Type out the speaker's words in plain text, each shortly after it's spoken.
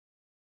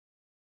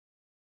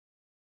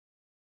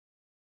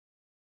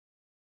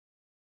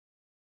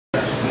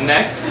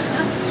next,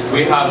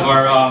 we have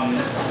our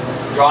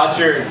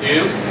Roger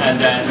Liu, and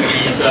then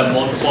he's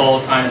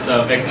multiple times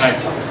of Ignite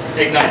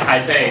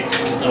Taipei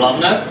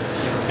alumnus,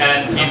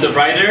 and he's a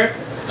writer,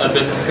 a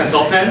business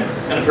consultant,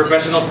 and a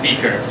professional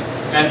speaker.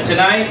 And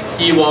tonight,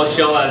 he will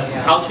show us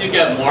how to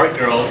get more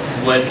girls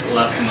with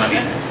less money.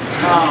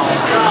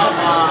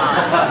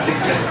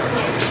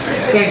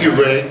 Thank you,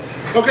 Ray.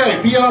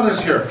 Okay, be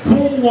honest here.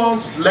 Who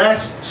wants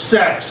less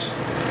sex?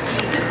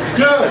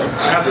 Good,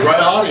 I have the right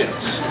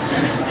audience.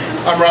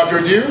 I'm Roger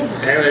Liu,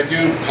 and I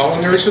do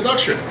Culinary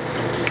Seduction.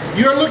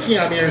 You're looking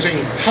at me and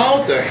saying,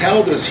 how the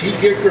hell does he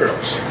get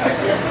girls?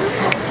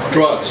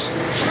 Drugs.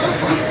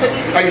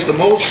 I use the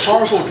most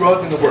powerful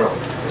drug in the world.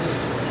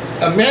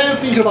 A man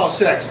thinks about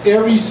sex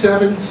every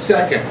 7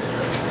 seconds.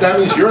 That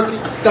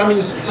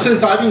means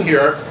since I've been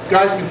here,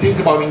 guys can think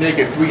about me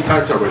naked 3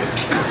 times already.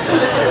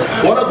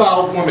 What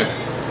about women?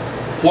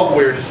 What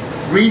we're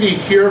really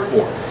here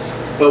for.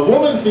 A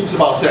woman thinks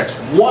about sex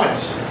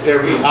once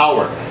every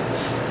hour,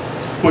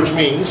 which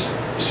means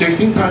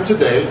 16 times a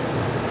day.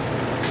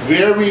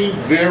 Very,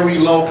 very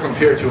low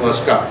compared to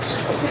us guys.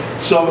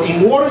 So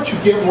in order to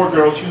get more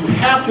girls, you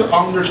have to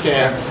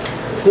understand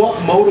what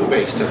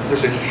motivates them.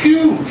 There's a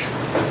huge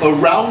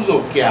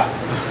arousal gap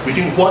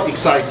between what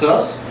excites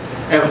us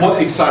and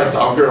what excites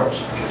our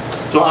girls.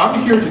 So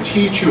I'm here to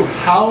teach you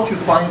how to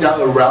find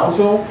that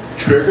arousal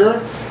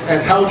trigger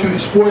and how to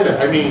exploit it.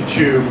 I mean,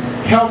 to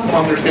help them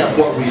understand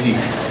what we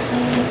need.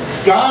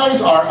 Guys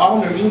are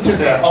on the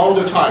internet all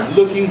the time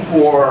looking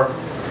for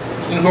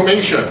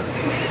information,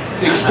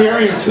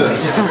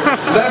 experiences,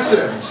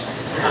 lessons.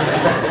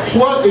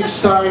 What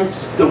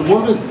excites the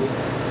woman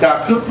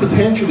that could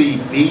potentially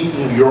be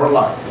in your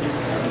life?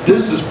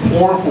 This is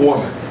porn for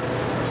women.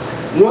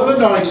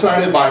 Women are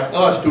excited by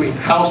us doing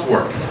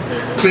housework,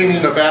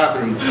 cleaning the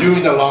bathroom,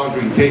 doing the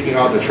laundry, taking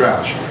out the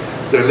trash.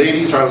 The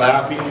ladies are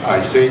laughing,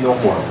 I say no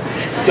more.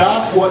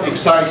 That's what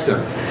excites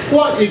them.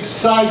 What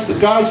excites the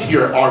guys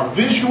here are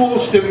visual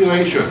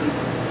stimulation.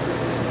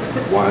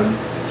 1, 2,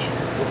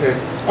 okay.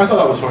 I thought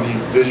that was funny,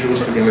 visual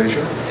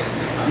stimulation.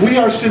 We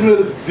are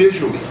stimulated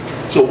visually,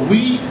 so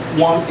we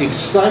want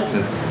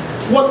excitement.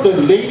 What the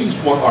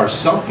ladies want are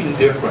something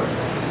different.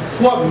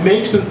 What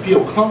makes them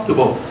feel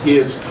comfortable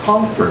is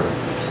comfort.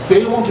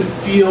 They want to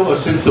feel a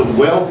sense of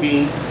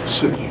well-being,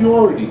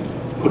 security,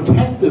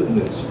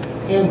 protectiveness,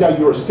 and that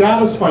you're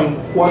satisfying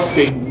what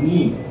they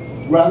need,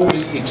 rather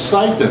than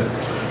excite them.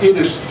 It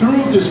is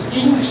through this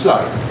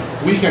insight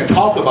we can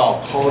talk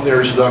about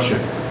culinary seduction.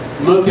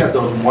 Look at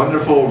those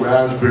wonderful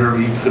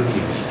raspberry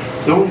cookies.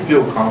 Don't you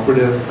feel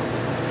comforted?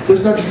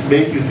 Doesn't that just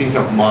make you think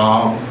of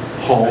mom,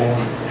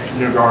 home,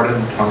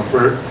 kindergarten,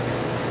 comfort?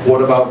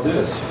 What about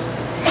this?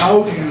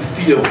 How do you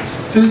feel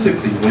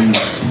physically when you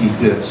see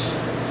this?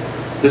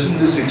 Doesn't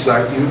this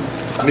excite you?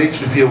 Makes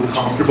you feel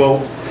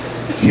comfortable,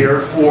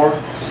 cared for,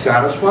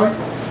 satisfied?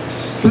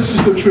 This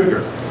is the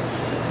trigger.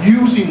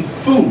 Using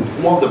food,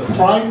 one of the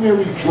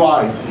primary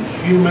drive in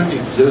human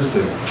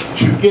existence,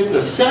 to get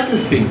the second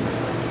thing,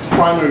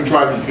 primary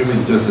drive in human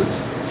existence,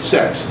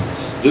 sex.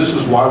 This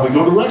is why we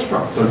go to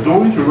restaurants. But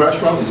going to a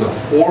restaurant is a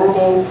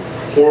horrible,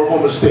 horrible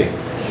mistake.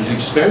 It's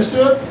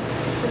expensive.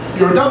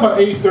 You're done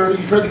by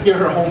 8:30, you try to get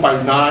her home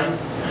by 9.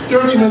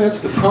 30 minutes,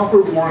 the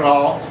comfort worn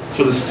off.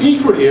 So the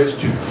secret is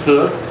to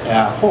cook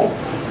at home.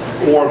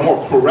 Or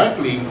more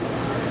correctly,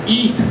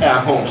 eat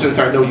at home, since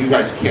I know you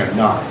guys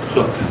cannot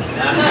cook.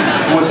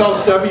 Without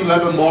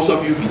 7-Eleven, most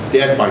of you be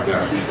dead by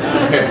now.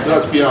 Okay, so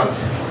let's be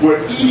honest.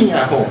 We're eating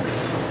at home.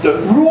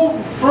 The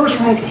first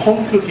rule to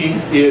home cooking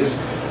is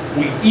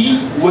we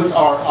eat with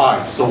our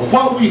eyes. So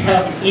what we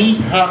have to eat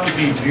have to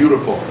be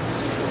beautiful.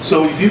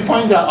 So if you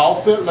find that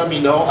outfit, let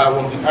me know.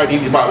 I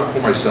need to buy it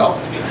for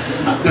myself.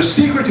 The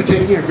secret to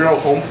taking a girl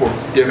home for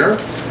dinner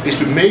is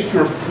to make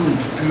your food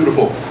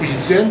beautiful,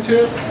 present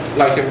it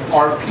like an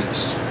art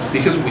piece.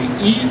 Because we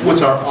eat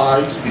with our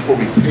eyes before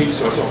we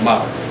taste with our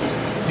mouth.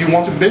 You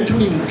want to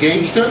mentally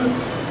engage them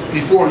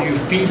before you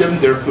feed them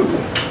their food.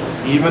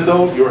 Even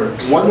though your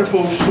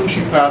wonderful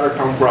sushi platter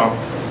comes from,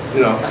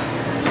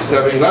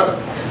 7-Eleven.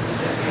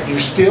 You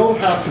still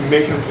have to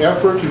make an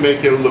effort to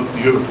make it look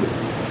beautifully.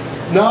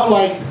 Now,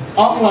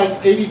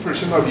 unlike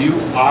 80% of you,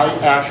 I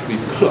actually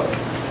cook.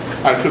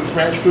 I cook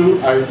French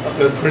food. I've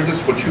been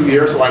apprenticed for 2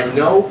 years, so I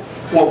know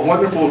what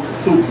wonderful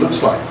food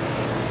looks like.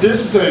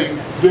 This is a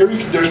very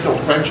traditional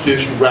French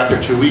dish,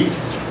 ratatouille.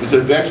 It's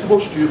a vegetable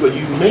stew, but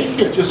you make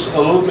it just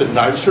a little bit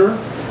nicer.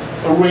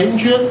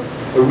 Arrange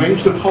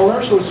the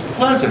color so it's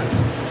pleasant.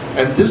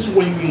 And this is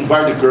when you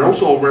invite the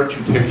girls over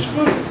to taste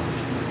food.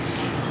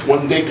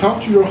 When they come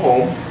to your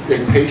home,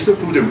 they taste the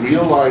food and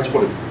realize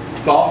what a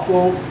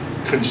thoughtful,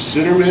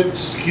 considerate,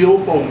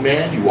 skillful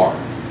man you are.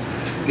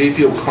 They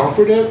feel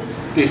comforted,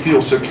 they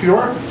feel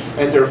secure,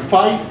 and they're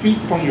 5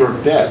 feet from your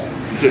bed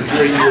because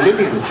they're in your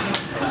living room.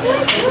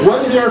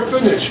 When they're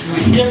finished, you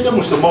hit them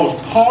with the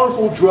most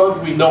powerful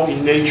drug we know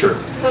in nature,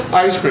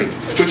 ice cream,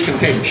 which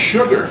contains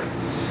sugar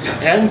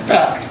and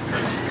fat.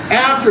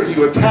 After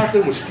you attack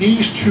them with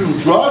these 2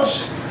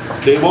 drugs,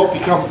 they will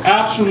become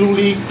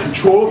absolutely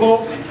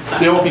controllable,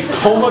 They will be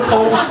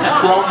comatose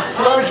from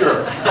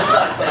pleasure.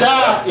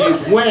 That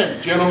is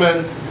when,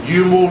 gentlemen,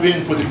 you move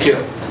in for the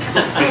kill.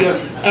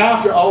 Because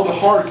after all the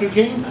hard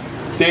cooking,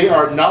 they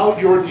are now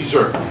your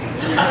dessert.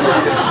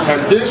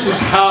 And this is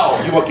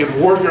how you will get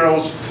more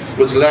girls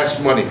with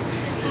less money.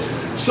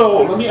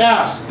 So let me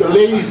ask the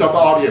ladies of the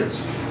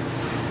audience.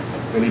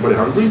 Anybody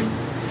hungry?